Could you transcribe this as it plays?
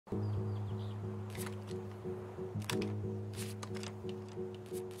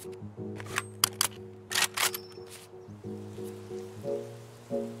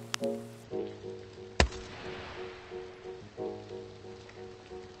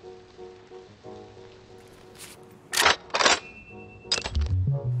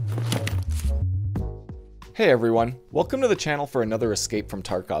Hey everyone, welcome to the channel for another Escape from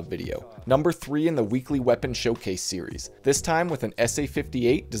Tarkov video, number 3 in the weekly weapon showcase series, this time with an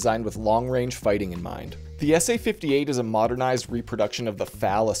SA-58 designed with long-range fighting in mind. The SA-58 is a modernized reproduction of the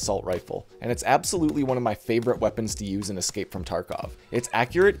FAL assault rifle, and it's absolutely one of my favorite weapons to use in Escape from Tarkov. It's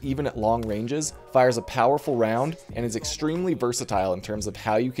accurate even at long ranges, fires a powerful round, and is extremely versatile in terms of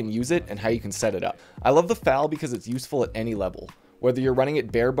how you can use it and how you can set it up. I love the FAL because it's useful at any level. Whether you're running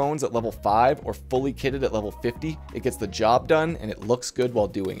it bare bones at level 5 or fully kitted at level 50, it gets the job done and it looks good while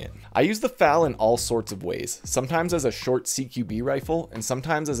doing it. I use the FAL in all sorts of ways, sometimes as a short CQB rifle and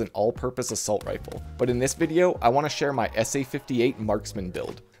sometimes as an all-purpose assault rifle. But in this video, I want to share my SA-58 Marksman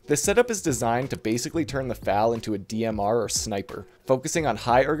build. This setup is designed to basically turn the FAL into a DMR or sniper, focusing on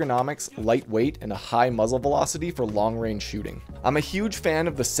high ergonomics, lightweight, and a high muzzle velocity for long-range shooting. I'm a huge fan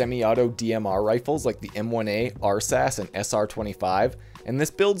of the semi-auto DMR rifles like the M1A, RSAS, and SR25, and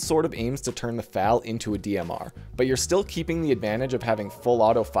this build sort of aims to turn the FAL into a DMR, but you're still keeping the advantage of having full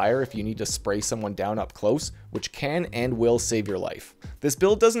auto fire if you need to spray someone down up close, which can and will save your life. This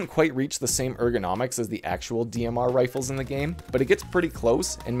build doesn't quite reach the same ergonomics as the actual DMR rifles in the game, but it gets pretty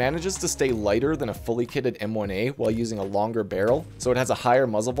close and manages to stay lighter than a fully kitted M1A while using a longer barrel, so it has a higher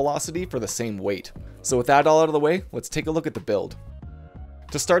muzzle velocity for the same weight. So with that all out of the way, let's take a look at the build.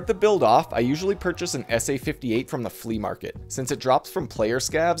 To start the build off, I usually purchase an SA-58 from the flea market. Since it drops from player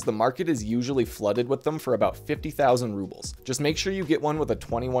scavs, the market is usually flooded with them for about 50,000 rubles. Just make sure you get one with a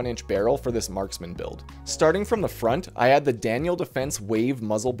 21-inch barrel for this Marksman build. Starting from the front, I add the Daniel Defense Wave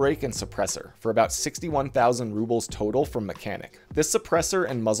Muzzle Brake and Suppressor for about 61,000 rubles total from Mechanic. This suppressor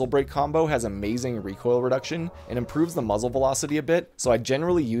and muzzle brake combo has amazing recoil reduction and improves the muzzle velocity a bit, so I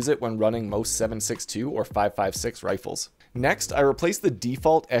generally use it when running most 7.62 or 5.56 rifles. Next, I replace the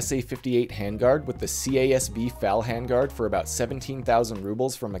default SA-58 handguard with the CASV FAL Handguard for about 17,000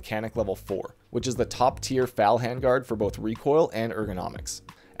 rubles from Mechanic level 4, which is the top tier FAL handguard for both recoil and ergonomics.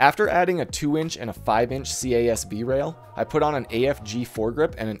 After adding a 2-inch and a 5-inch CASV rail, I put on an AFG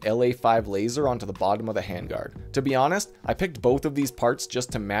foregrip and an LA5 laser onto the bottom of the handguard. To be honest, I picked both of these parts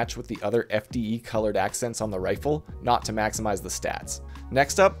just to match with the other FDE colored accents on the rifle, not to maximize the stats.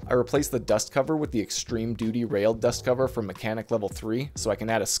 Next up, I replaced the dust cover with the Extreme Duty railed dust cover from Mechanic level 3 so I can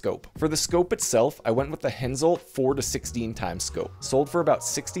add a scope. For the scope itself, I went with the Hensoldt 4-16 times scope, sold for about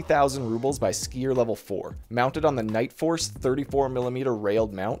 60,000 rubles by skier level 4, mounted on the Night Force 34mm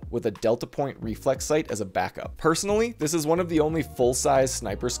railed mount with a Deltapoint reflex sight as a backup. Personally, this is one of the only full-size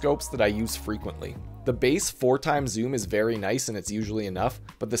sniper scopes that I use frequently. The base 4x zoom is very nice and it's usually enough,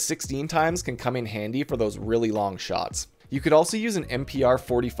 but the 16 times can come in handy for those really long shots. You could also use an MPR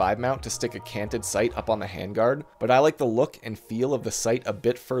 45 mount to stick a canted sight up on the handguard, but I like the look and feel of the sight a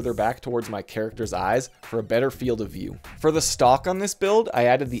bit further back towards my character's eyes for a better field of view. For the stock on this build, I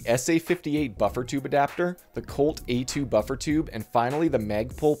added the SA-58 buffer tube adapter, the Colt A2 buffer tube, and finally the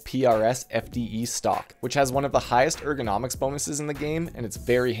Magpul PRS FDE Stock, which has one of the highest ergonomics bonuses in the game and it's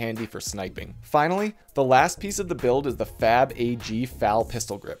very handy for sniping. Finally, the last piece of the build is the AFG FAL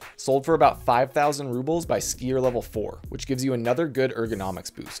pistol grip, sold for about 5,000 rubles by skier level 4, which gives you another good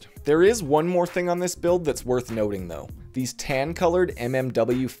ergonomics boost. There is one more thing on this build that's worth noting though, these tan colored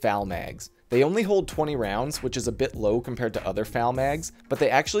MMW FAL mags. They only hold 20 rounds, which is a bit low compared to other FAL mags, but they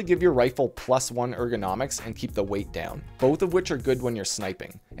actually give your rifle +1 ergonomics and keep the weight down, both of which are good when you're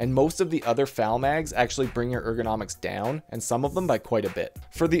sniping. And most of the other FAL mags actually bring your ergonomics down, and some of them by quite a bit.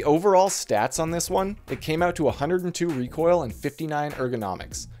 For the overall stats on this one, it came out to 102 recoil and 59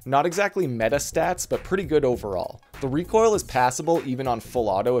 ergonomics. Not exactly meta stats, but pretty good overall. The recoil is passable even on full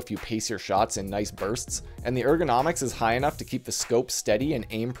auto if you pace your shots in nice bursts, and the ergonomics is high enough to keep the scope steady and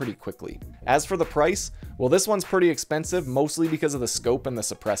aim pretty quickly. As for the price, well, this one's pretty expensive, mostly because of the scope and the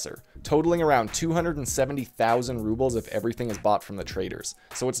suppressor, totaling around 270,000 rubles if everything is bought from the traders,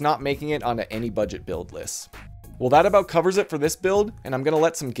 so it's not making it onto any budget build lists. Well, that about covers it for this build, and I'm going to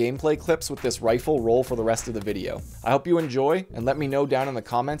let some gameplay clips with this rifle roll for the rest of the video. I hope you enjoy, and let me know down in the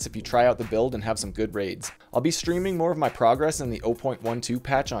comments if you try out the build and have some good raids. I'll be streaming more of my progress in the 0.12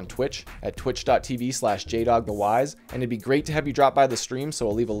 patch on Twitch at twitch.tv/jdogthewise, and it'd be great to have you drop by the stream, so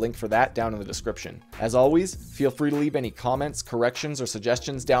I'll leave a link for that down in the description. As always, feel free to leave any comments, corrections, or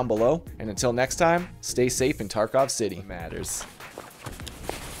suggestions down below, and until next time, stay safe in Tarkov City. Matters.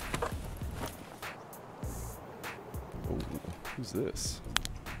 Who's this?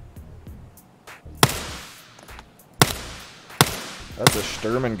 That's a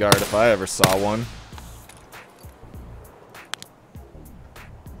Sturmengard if I ever saw one.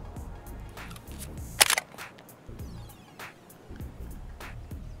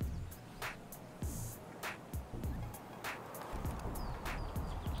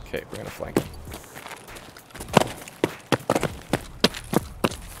 Okay, we're gonna flank him.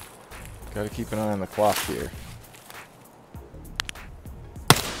 Gotta keep an eye on the clock here.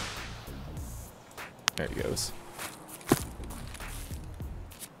 There he goes.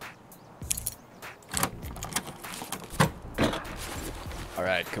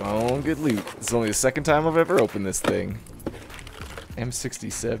 Alright, come on, good loot. It's only the second time I've ever opened this thing.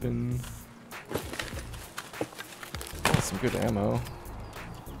 M67. Some good ammo.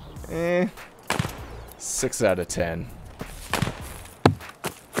 6 out of 10.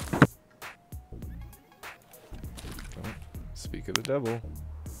 Oh, speak of the devil.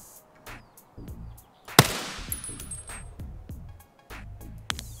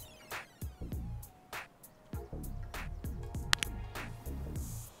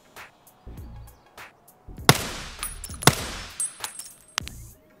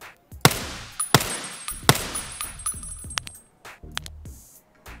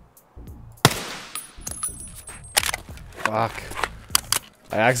 Fuck.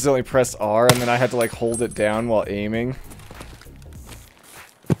 I accidentally pressed R and then I had to like hold it down while aiming.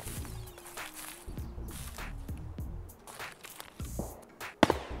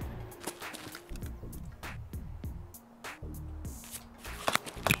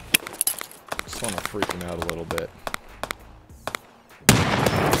 Just want to freak him out a little bit.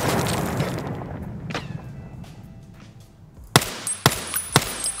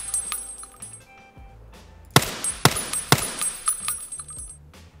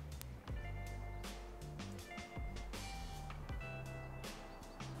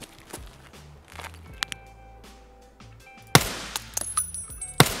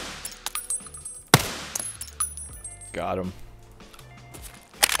 Got him.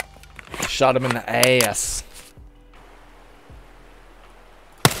 Shot him in the ass.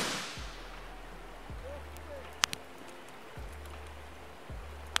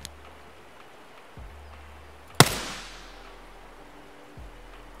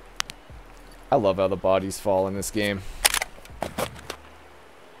 I love how the bodies fall in this game.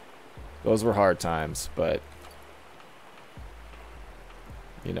 Those were hard times, but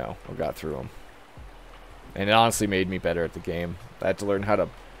you know, I got through them. And it honestly made me better at the game. I had to learn how to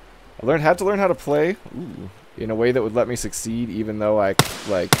play in a way that would let me succeed, even though I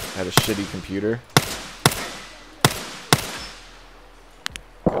like had a shitty computer.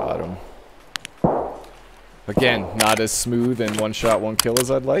 Got him. Again, not as smooth and one shot, one kill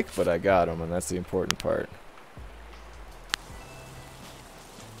as I'd like, but I got him, and that's the important part.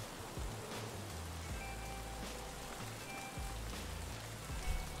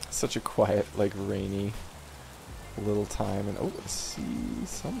 Such a quiet, like rainy little time, and oh, I see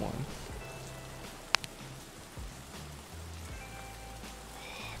someone.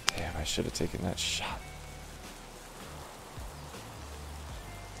 Oh, damn, I should have taken that shot.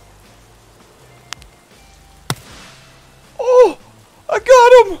 Oh, I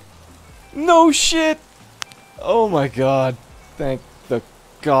got him! No shit! Oh my god. Thank the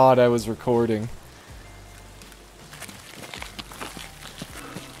god I was recording.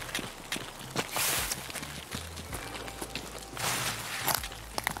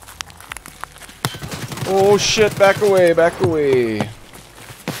 Oh shit, back away, back away. I'm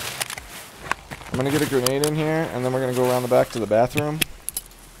gonna get a grenade in here, and then we're gonna go around the back to the bathroom.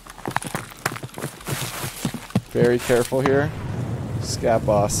 Very careful here. Scat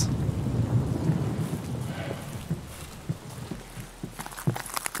boss.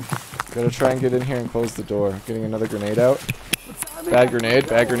 Gotta try and get in here and close the door. Getting another grenade out. Bad grenade,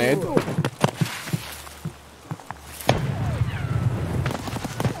 bad grenade.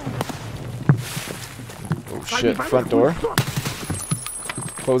 Shit, front door.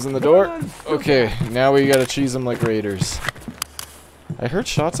 Closing the door. Okay, now we gotta cheese them like raiders. I heard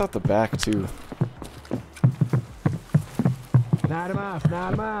shots out the back too. Yep,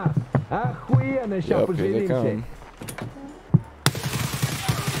 here they come.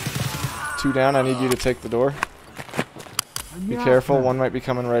 2 down, I need you to take the door. Be careful, one might be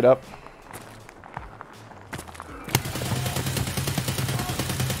coming right up.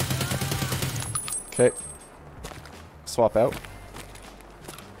 Okay. Swap out.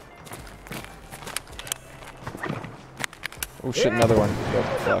 Oh shit, another one. Yep,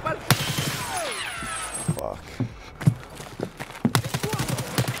 fuck. Fuck.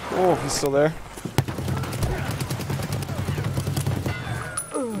 Oh, he's still there.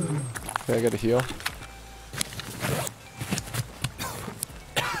 Okay, I gotta heal.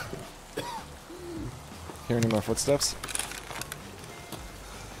 Hear any more footsteps?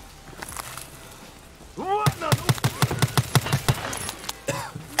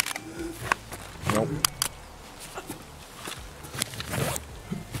 Nope.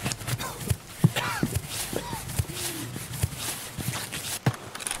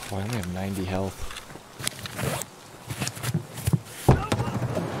 Oh, I only have 90 health.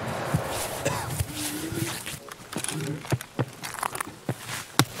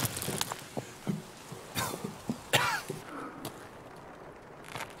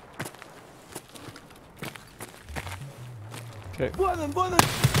 Okay.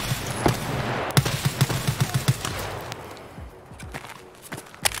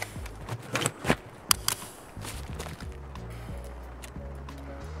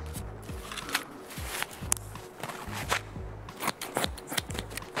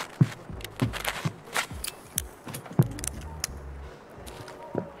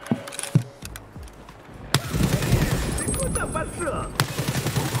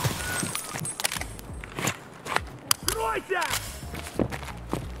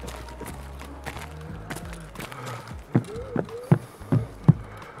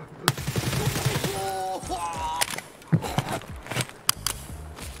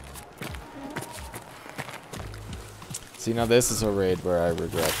 See, now this is a raid where I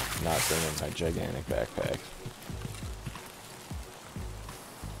regret not bringing my gigantic backpack.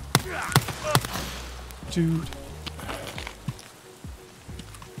 Dude.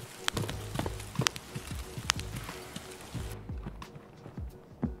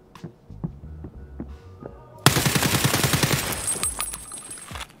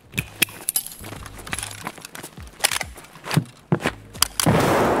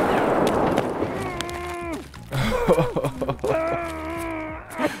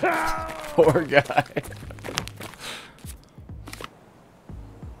 Poor guy.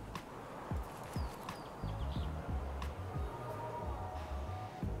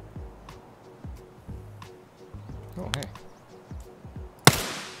 Oh, hey.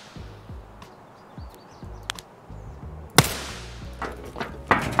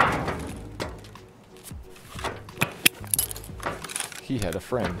 He had a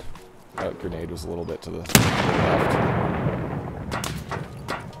friend. That grenade was a little bit to the left.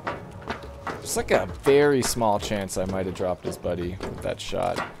 It's like a very small chance I might have dropped his buddy with that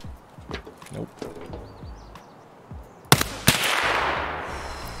shot. Nope.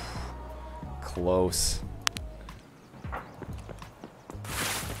 Close.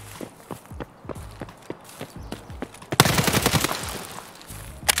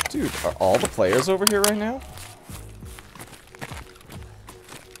 Dude, are all the players over here right now?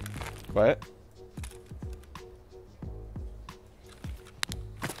 Quiet.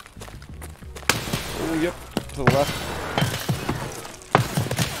 Oh, yep. To the left.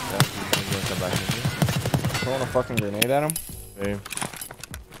 Yeah, he's gonna come back in here. Throwing a fucking grenade at him. Hey.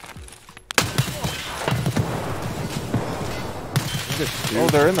 Oh,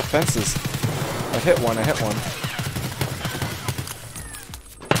 they're in the fences. I hit one, I hit one.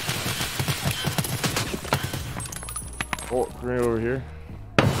 Oh, grenade over here.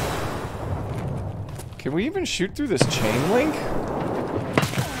 Can we even shoot through this chain link? I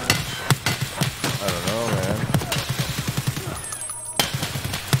don't know, man.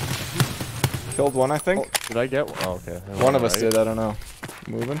 Killed one, I think. Oh, did I get one? Oh, okay. One of us did, I don't know.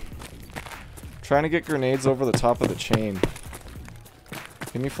 Moving. Trying to get grenades over the top of the chain.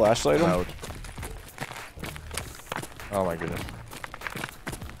 Can you flashlight him? Out. Oh my goodness.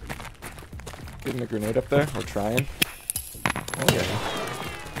 Getting a grenade up there? We're trying. Okay.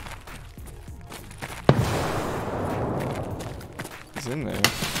 He's in there.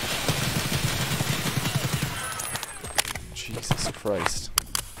 Jesus Christ.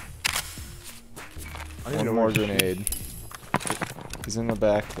 One more grenade. He's in the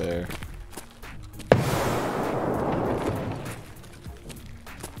back there.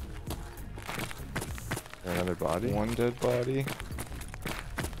 Another body? One dead body.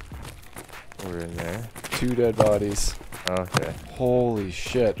 We're in there. Two dead bodies. Okay. Holy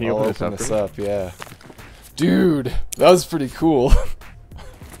shit. Can you I'll open open this this up up, yeah. Dude, that was pretty cool.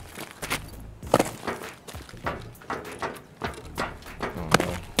 Oh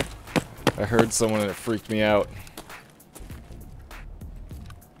no. I heard someone and it freaked me out.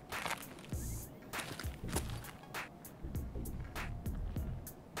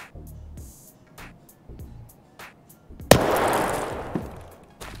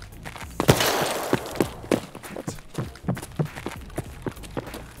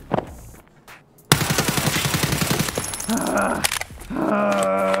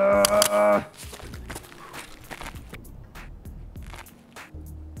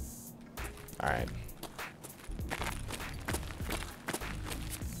 Alright.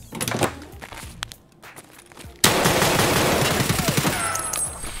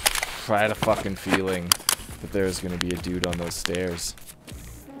 I had a fucking feeling that there was gonna be a dude on those stairs.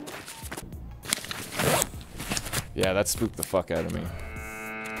 Yeah, that spooked the fuck out of me.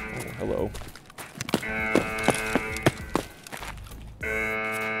 Oh, hello.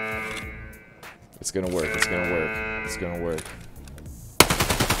 It's gonna work, it's gonna work, it's gonna work.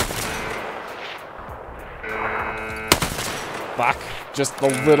 Fuck! Just a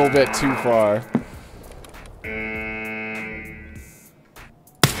little bit too far.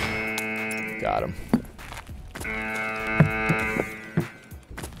 Got him.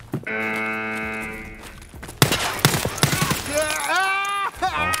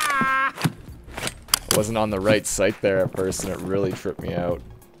 I wasn't on the right sight there at first and it really tripped me out.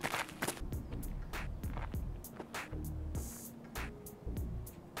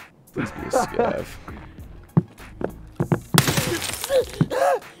 Please be a scav.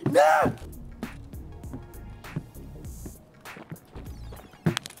 No!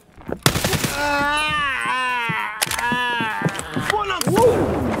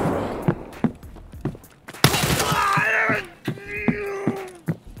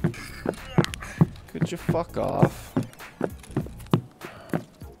 Could you fuck off?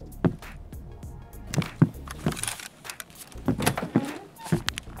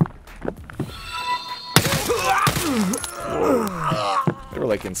 They were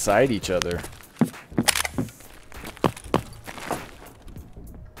like inside each other.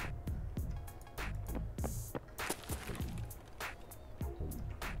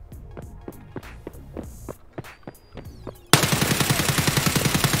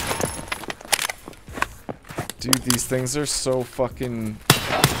 Dude, these things are so fucking...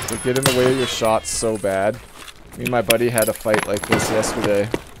 They get in the way of your shots so bad. Me and my buddy had a fight like this yesterday.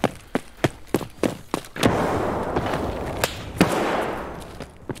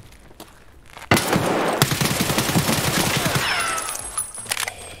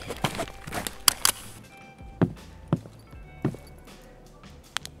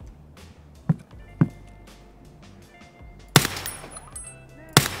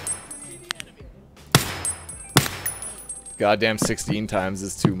 Goddamn 16 times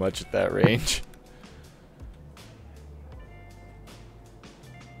is too much at that range.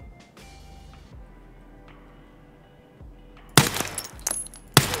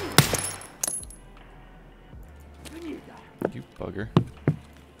 You bugger.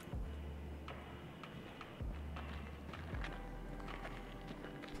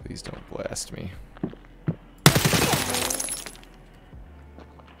 Please don't blast me.